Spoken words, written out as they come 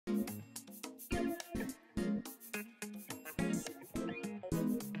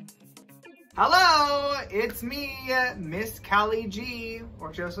Hello, it's me, Miss Cali G,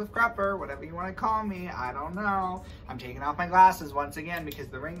 or Joseph Crupper, whatever you want to call me, I don't know. I'm taking off my glasses once again because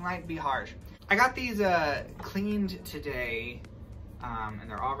the ring light be harsh. I got these cleaned today, and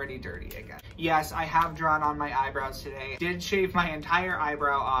they're already dirty again. Yes, I have drawn on my eyebrows today. Did shave my entire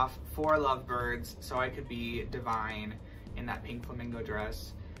eyebrow off for lovebirds so I could be divine in that pink flamingo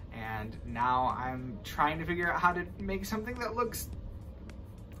dress. And now I'm trying to figure out how to make something that looks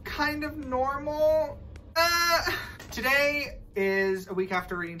kind of normal. Today is a week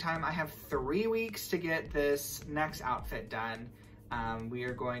after reading time. I have 3 weeks to get this next outfit done. We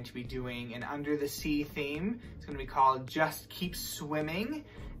are going to be doing an under the sea theme. It's going to be called Just Keep Swimming.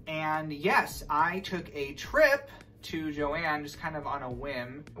 And yes, I took a trip to Joanne just kind of on a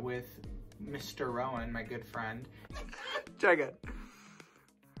whim with Mr. Rowan, my good friend. Check it.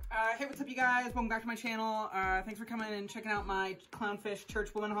 Hey, what's up, you guys? Welcome back to my channel. Thanks for coming and checking out my Clownfish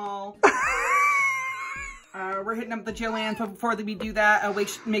Church Woman haul. We're hitting up the Joanne, but before we do that,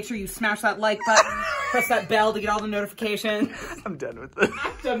 make sure you smash that like button, press that bell to get all the notifications. I'm done with this.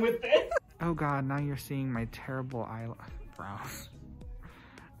 I'm done with this. Oh God, now you're seeing my terrible eyebrows.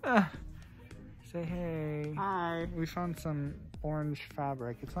 Say hey. Hi. We found some orange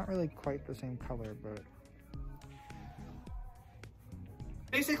fabric. It's not really quite the same color, but...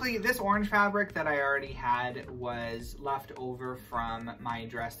 Basically, this orange fabric that I already had was left over from my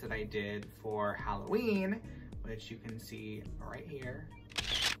dress that I did for Halloween, which you can see right here.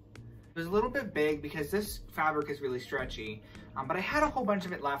 It was a little bit big because this fabric is really stretchy, but I had a whole bunch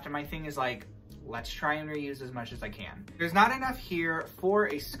of it left, and my thing is like, let's try and reuse as much as I can. There's not enough here for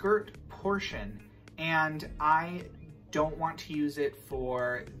a skirt portion, and I don't want to use it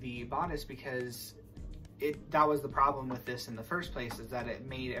for the bodice because that was the problem with this in the first place, is that it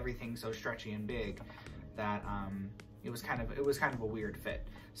made everything so stretchy and big that it was kind of a weird fit.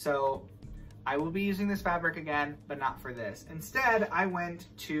 So I will be using this fabric again, but not for this. Instead, I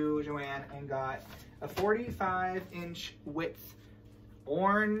went to Joanne and got a 45-inch width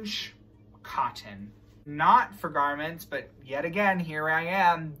orange cotton. Not for garments, but yet again, here I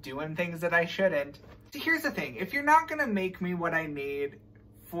am doing things that I shouldn't. See, here's the thing. If you're not gonna make me what I need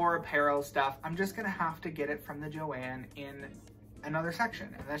for apparel stuff, I'm just gonna have to get it from the Joanne in another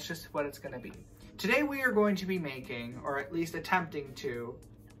section, and that's just what it's gonna be. Today we are going to be making, or at least attempting to,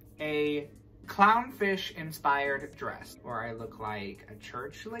 a clownfish inspired dress, where I look like a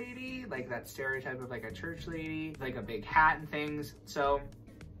church lady, like that stereotype of like a church lady, like a big hat and things. So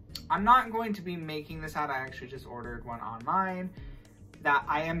I'm not going to be making this out. I actually just ordered one online. That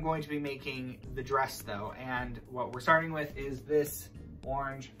I am going to be making the dress though, and what we're starting with is this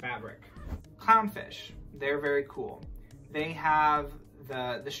orange fabric. Clownfish, they're very cool. They have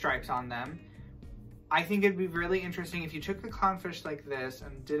the stripes on them. I think it'd be really interesting if you took the clownfish like this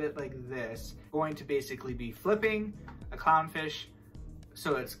and did it like this, going to basically be flipping a clownfish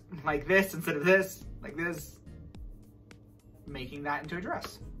so it's like this instead of this, like this, making that into a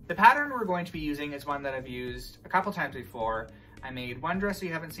dress. The pattern we're going to be using is one that I've used a couple times before. I made one dress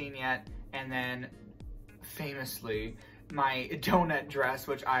you haven't seen yet, and then famously my donut dress,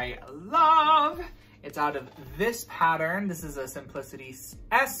 which I love. It's out of this pattern. This is a Simplicity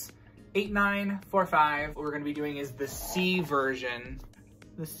S8945. What we're gonna be doing is the C version.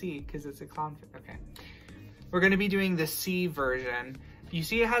 The C, because it's a clownfish, okay. We're gonna be doing the C version. You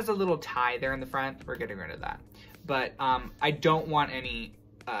see it has a little tie there in the front. We're getting rid of that. But I don't want any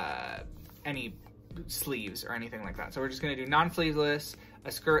sleeves or anything like that. So we're just gonna do non-sleeveless,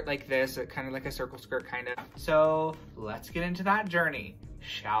 a skirt like this, kind of like a circle skirt kind of. So let's get into that journey,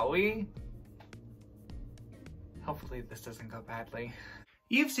 shall we? Hopefully this doesn't go badly.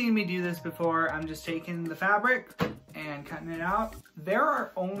 You've seen me do this before. I'm just taking the fabric and cutting it out. There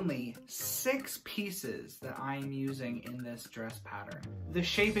are only 6 pieces that I'm using in this dress pattern. The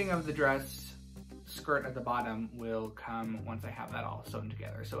shaping of the dress skirt at the bottom will come once I have that all sewn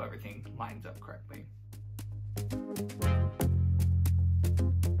together, so everything lines up correctly.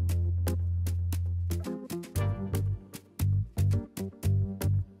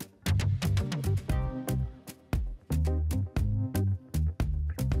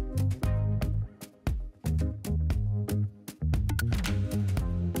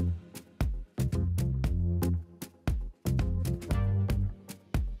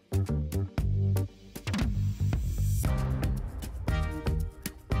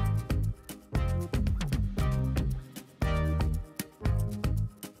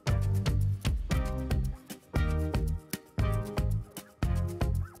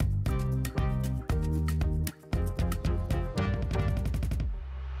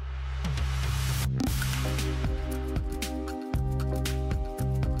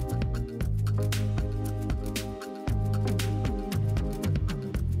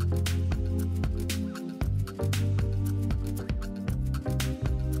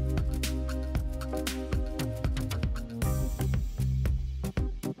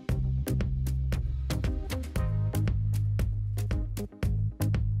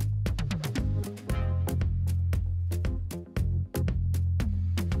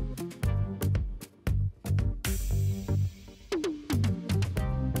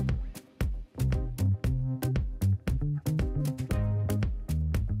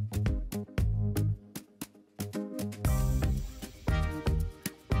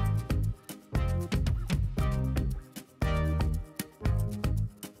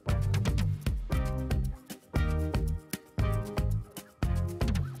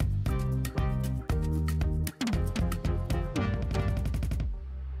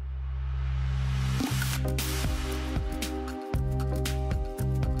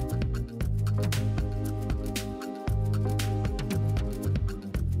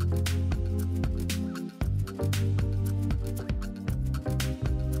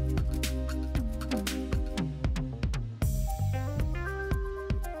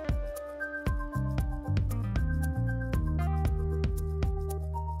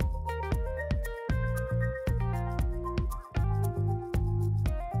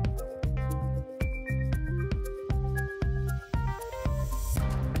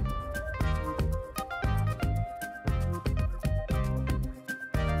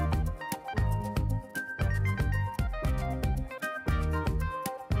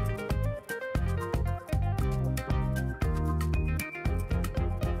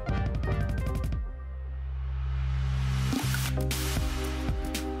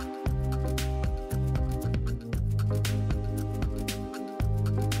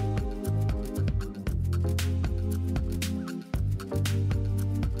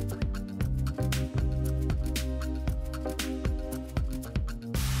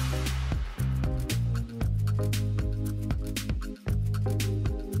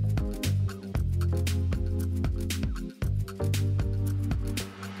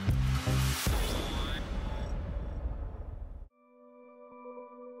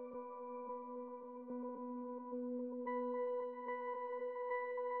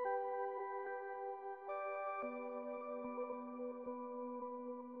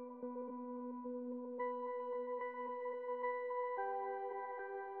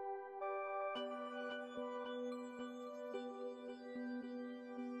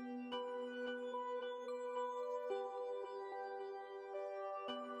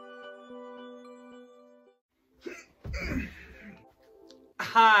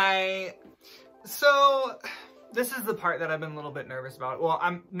 Hi. So this is the part that I've been a little bit nervous about. Well,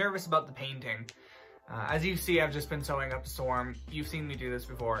 I'm nervous about the painting. As you see, I've just been sewing up a storm. You've seen me do this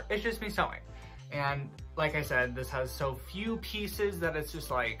before. It's just me sewing. And like I said, this has so few pieces that it's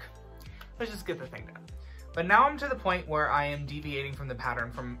just like, let's just get the thing done. But now I'm to the point where I am deviating from the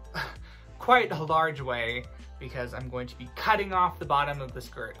pattern from quite a large way because I'm going to be cutting off the bottom of the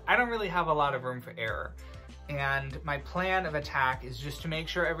skirt. I don't really have a lot of room for error. And my plan of attack is just to make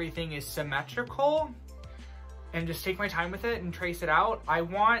sure everything is symmetrical and just take my time with it and trace it out. I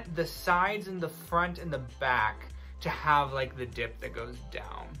want the sides and the front and the back to have like the dip that goes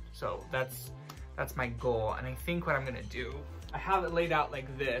down. So that's my goal. And I think what I'm gonna do, I have it laid out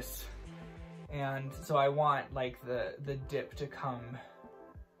like this. And so I want like the dip to come,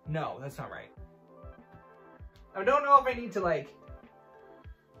 no, that's not right. I don't know if I need to like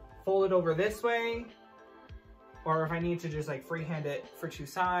fold it over this way or if I need to just like freehand it for two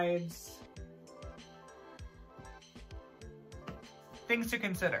sides. Things to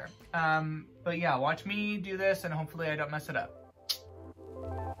consider. But yeah, watch me do this and hopefully I don't mess it up.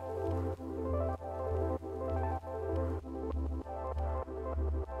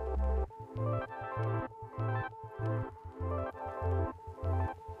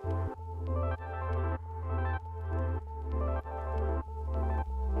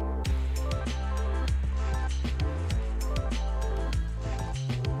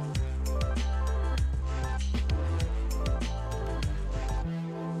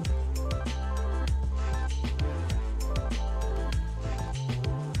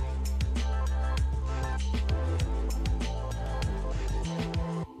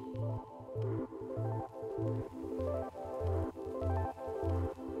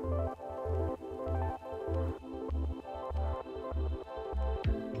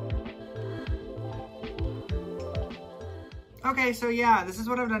 Okay, so yeah, this is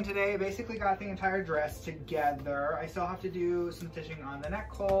what I've done today. I basically got the entire dress together. I still have to do some stitching on the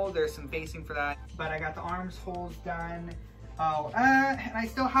neck hole. There's some facing for that, but I got the arms holes done. Oh, and I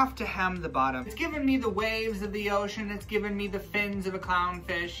still have to hem the bottom. It's given me the waves of the ocean. It's given me the fins of a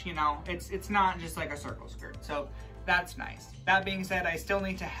clownfish. You know, it's not just like a circle skirt. So that's nice. That being said, I still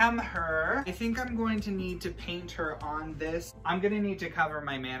need to hem her. I think I'm going to need to paint her on this. I'm gonna need to cover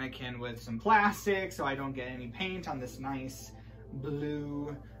my mannequin with some plastic so I don't get any paint on this nice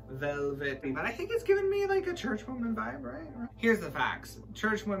blue velvet. But I think it's giving me like a church woman vibe, right? Here's the facts.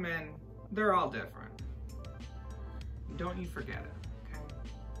 Church women, they're all different. Don't you forget it, okay?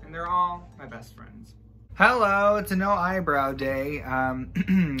 And they're all my best friends. Hello, it's a no eyebrow day.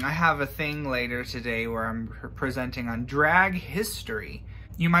 I have a thing later today where I'm presenting on drag history.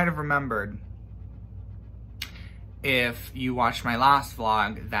 You might have remembered, if you watched my last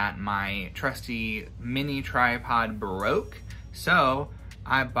vlog, that my trusty mini tripod broke. So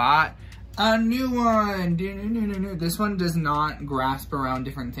I bought A new one. This one does not grasp around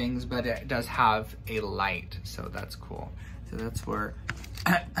different things, but it does have a light, so that's cool. So that's where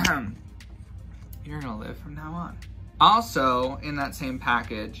you're gonna live from now on. Also, in that same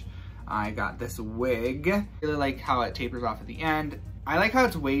package, I got this wig. I really like how it tapers off at the end. I like how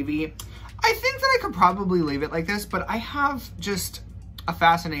it's wavy. I think that I could probably leave it like this, but I have just a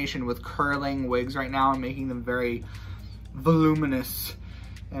fascination with curling wigs right now and making them very voluminous.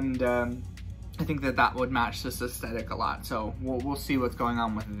 And I think that that would match this aesthetic a lot. So we'll see what's going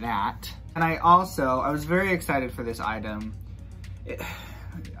on with that. And I was very excited for this item.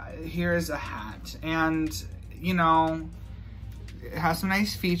 Here's a hat, and you know, it has some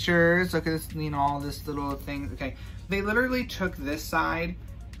nice features. Look at this, you know, all this little thing. Okay, they literally took this side,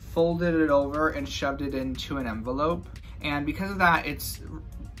 folded it over, and shoved it into an envelope. And because of that, it's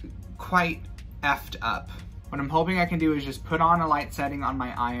quite effed up. What I'm hoping I can do is just put on a light setting on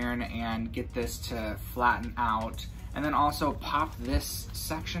my iron and get this to flatten out. And then also pop this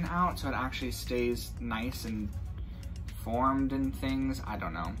section out so it actually stays nice and formed and things. I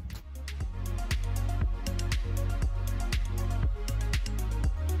don't know.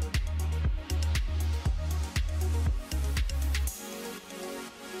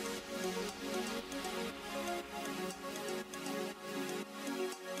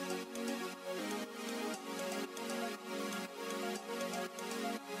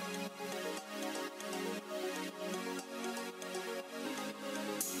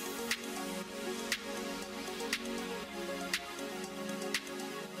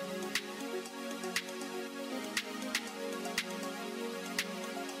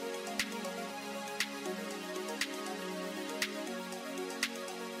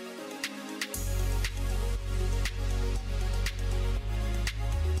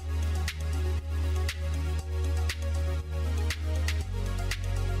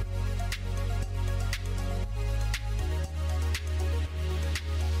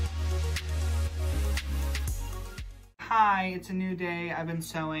 Hi, it's a new day. I've been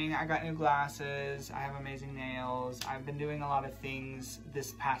sewing. I got new glasses. I have amazing nails. I've been doing a lot of things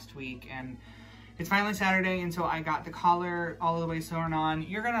this past week, and it's finally Saturday, and so I got the collar all the way sewn on.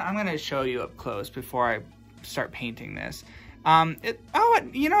 I'm gonna show you up close before I start painting this.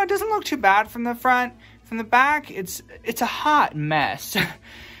 You know, it doesn't look too bad from the front. From the back, it's a hot mess.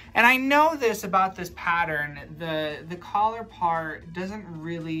 And I know this about this pattern, the collar part doesn't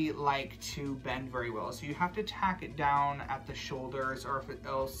really like to bend very well. So you have to tack it down at the shoulders, or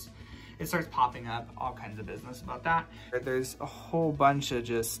else it starts popping up. All kinds of business about that. There's a whole bunch of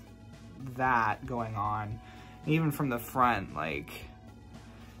just that going on. Even from the front, like,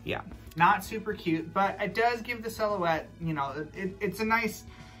 yeah. Not super cute, but it does give the silhouette, you know, it's an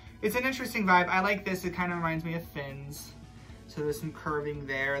interesting vibe. I like this. It kind of reminds me of fins. So there's some curving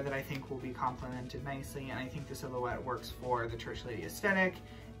there that I think will be complemented nicely, and I think the silhouette works for the church lady aesthetic.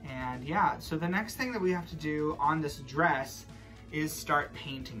 And yeah, so the next thing that we have to do on this dress is start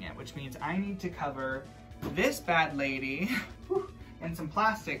painting it, which means I need to cover this bad lady in some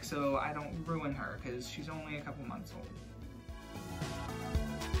plastic so I don't ruin her, because she's only a couple months old.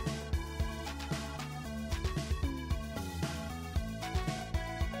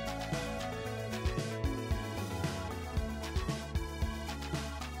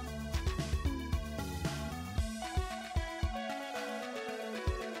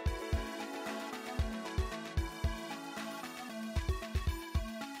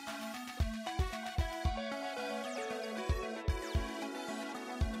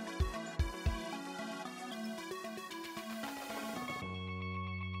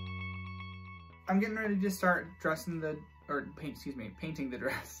 I'm getting ready to start painting the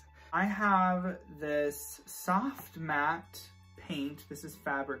dress. I have this soft matte paint. This is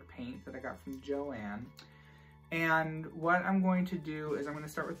fabric paint that I got from Joann. And what I'm going to do is I'm going to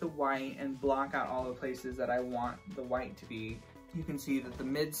start with the white and block out all the places that I want the white to be. You can see that the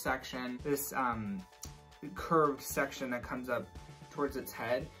midsection, this curved section that comes up towards its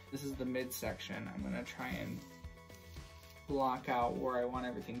head, this is the midsection. I'm going to try and block out where I want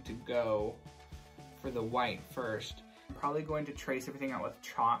everything to go for the white first. I'm probably going to trace everything out with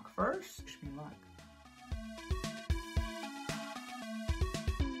chalk first. Wish me luck.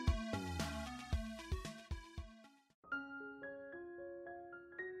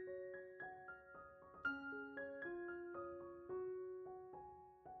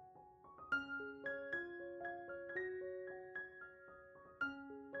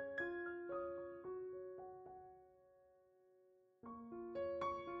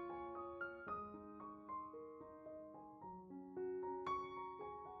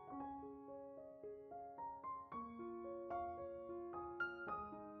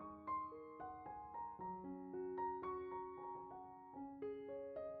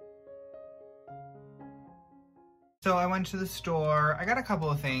 So I went to the store. I got a couple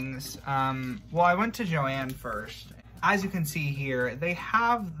of things. Well, I went to Joann first. As you can see here, they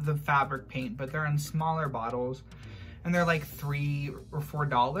have the fabric paint, but they're in smaller bottles, and they're like $3 or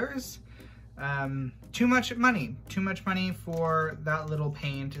 $4. Too much money for that little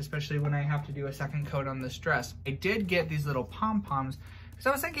paint, especially when I have to do a second coat on this dress. I did get these little pom-poms because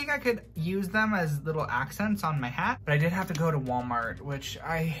I was thinking I could use them as little accents on my hat, but I did have to go to Walmart, which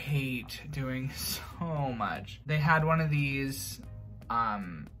I hate doing so much. They had one of these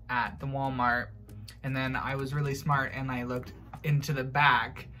at the Walmart, and then I was really smart and I looked into the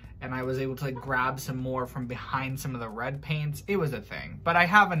back and I was able to like grab some more from behind some of the red paints. It was a thing, but I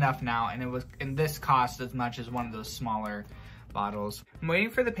have enough now, and this cost as much as one of those smaller bottles. I'm waiting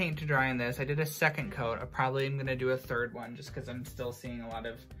for the paint to dry on this. I did a second coat. I probably am gonna do a third one just because I'm still seeing a lot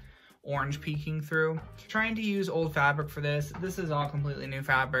of orange peeking through. Trying to use old fabric for this. This is all completely new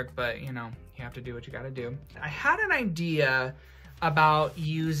fabric, but you know, you have to do what you gotta do. I had an idea about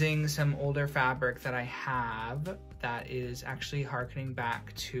using some older fabric that I have that is actually harkening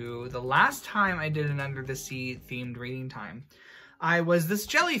back to the last time I did an Under the Sea themed reading time. I was this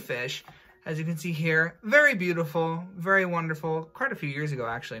jellyfish, as you can see here, very beautiful, very wonderful, quite a few years ago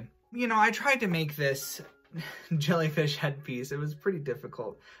actually. You know, I tried to make this jellyfish headpiece. It was pretty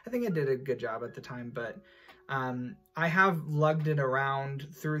difficult. I think I did a good job at the time, but I have lugged it around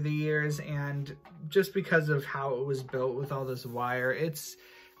through the years, and just because of how it was built with all this wire, it's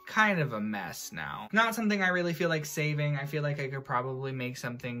kind of a mess now. Not something I really feel like saving. I feel like I could probably make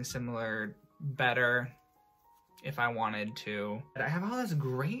something similar better if I wanted to. But I have all this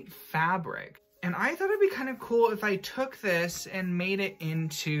great fabric, and I thought it'd be kind of cool if I took this and made it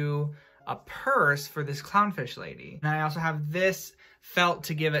into a purse for this clownfish lady. And I also have this felt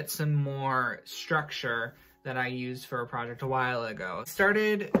to give it some more structure that I used for a project a while ago.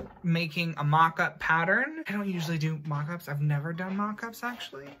 Started making a mock-up pattern. I don't usually do mock-ups. I've never done mock-ups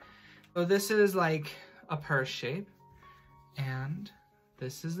actually. So this is like a purse shape, and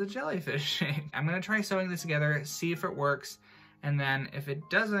this is the jellyfish shape. I'm gonna try sewing this together, see if it works, and then if it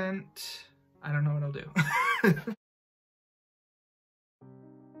doesn't, I don't know what I'll do.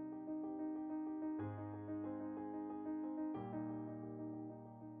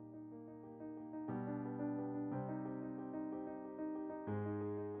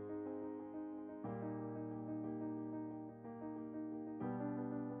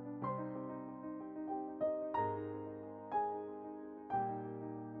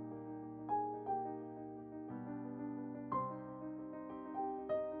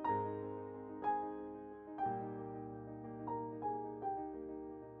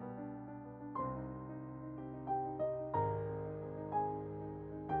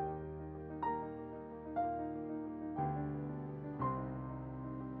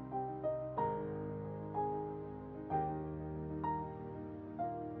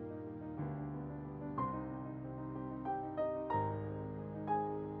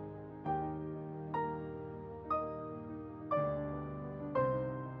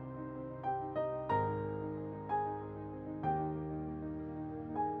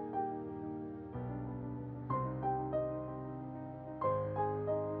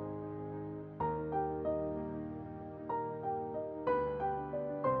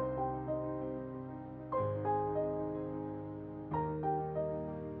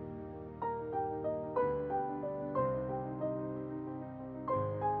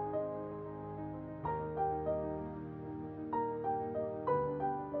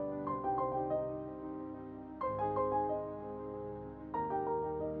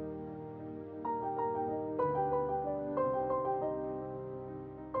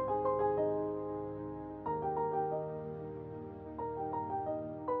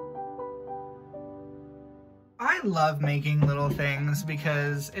 I love making little things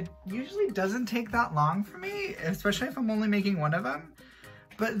because it usually doesn't take that long for me, especially if I'm only making one of them.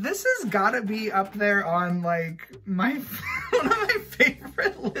 But this has gotta be up there on like one of my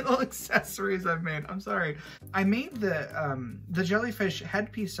favorite little accessories I've made. I'm sorry. I made the jellyfish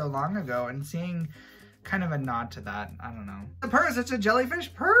headpiece so long ago, and seeing kind of a nod to that, I don't know. The purse, it's a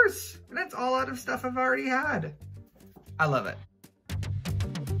jellyfish purse, and it's all out of stuff I've already had. I love it.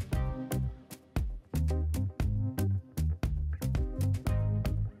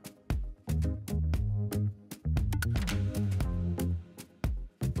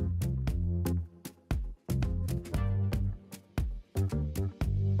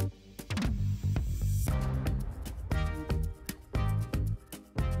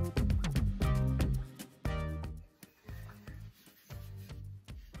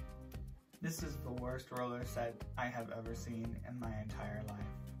 This is the worst roller set I have ever seen in my entire life.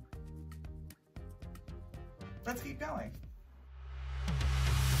 let's keep going.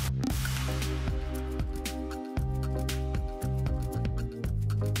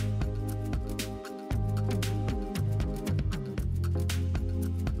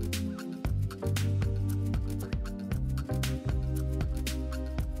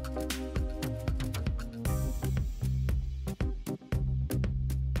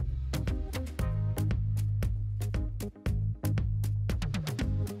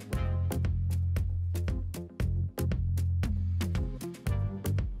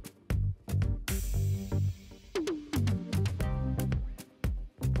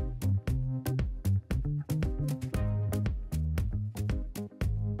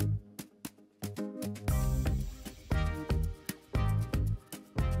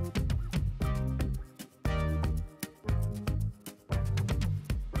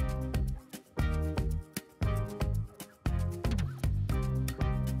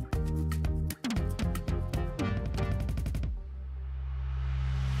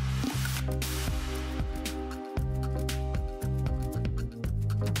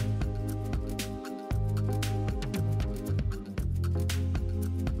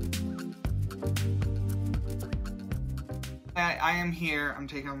 I am here. I'm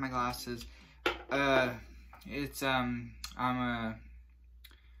taking off my glasses. It's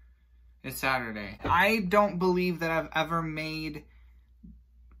Saturday. I don't believe that I've ever made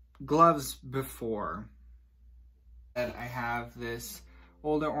gloves before. That I have this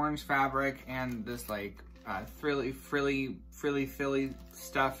older orange fabric and this like frilly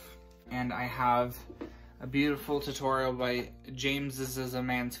stuff, and I have a beautiful tutorial by Jaymes. This is a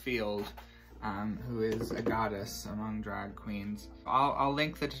Mansfield. Who is a goddess among drag queens. I'll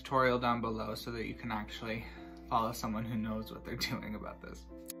link the tutorial down below so that you can actually follow someone who knows what they're doing about this.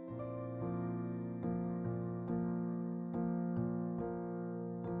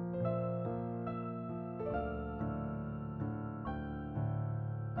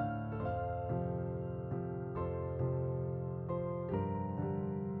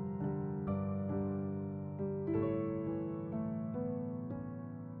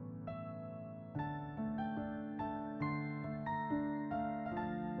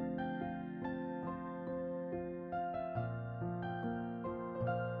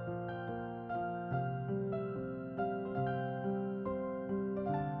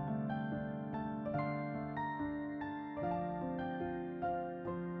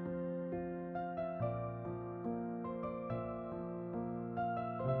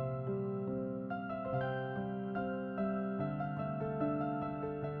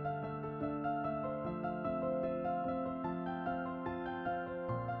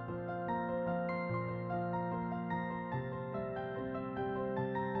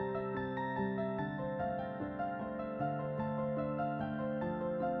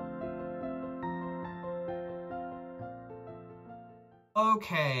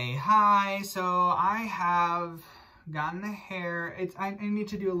 Okay, hi, so I have gotten the hair. I need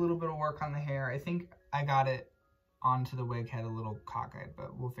to do a little bit of work on the hair. I think I got it onto the wig head a little cockeyed,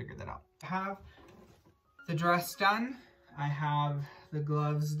 but we'll figure that out. I have the dress done. I have the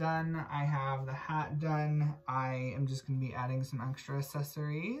gloves done. I have the hat done. I am just gonna be adding some extra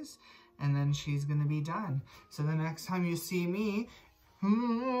accessories, and then she's gonna be done. So the next time you see me,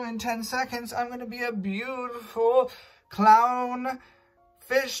 in 10 seconds, I'm gonna be a beautiful clownfish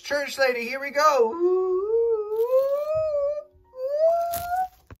church lady. Here we go.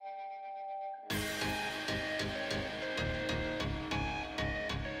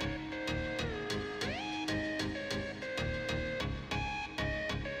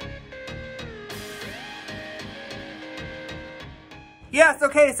 Yes,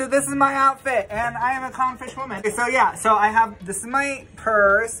 okay, so this is my outfit, and I am a clownfish woman. Okay, so yeah, so I have, this is my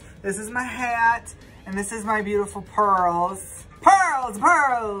purse, this is my hat, and this is my beautiful pearls. Pearls,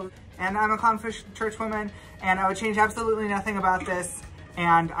 pearls! And I'm a clownfish church woman, and I would change absolutely nothing about this,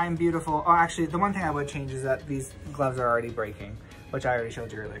 and I'm beautiful. Oh, actually, the one thing I would change is that these gloves are already breaking, which I already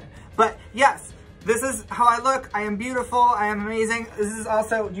showed you earlier. But yes, this is how I look. I am beautiful, I am amazing. This is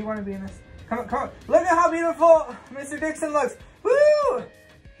also, do you want to be in this? Come on, come on. Look at how beautiful Mr. Dixon looks. Woo!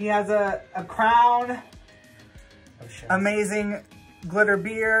 He has a crown, amazing glitter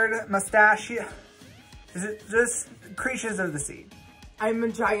beard, mustache. Is it just creatures of the sea? I'm a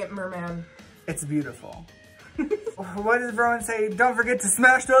giant merman. It's beautiful. What does everyone say? Don't forget to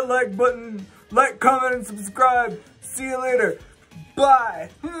smash that like button, like, comment, and subscribe. See you later. Bye.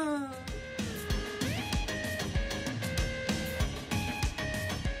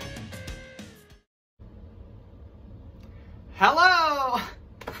 Hello!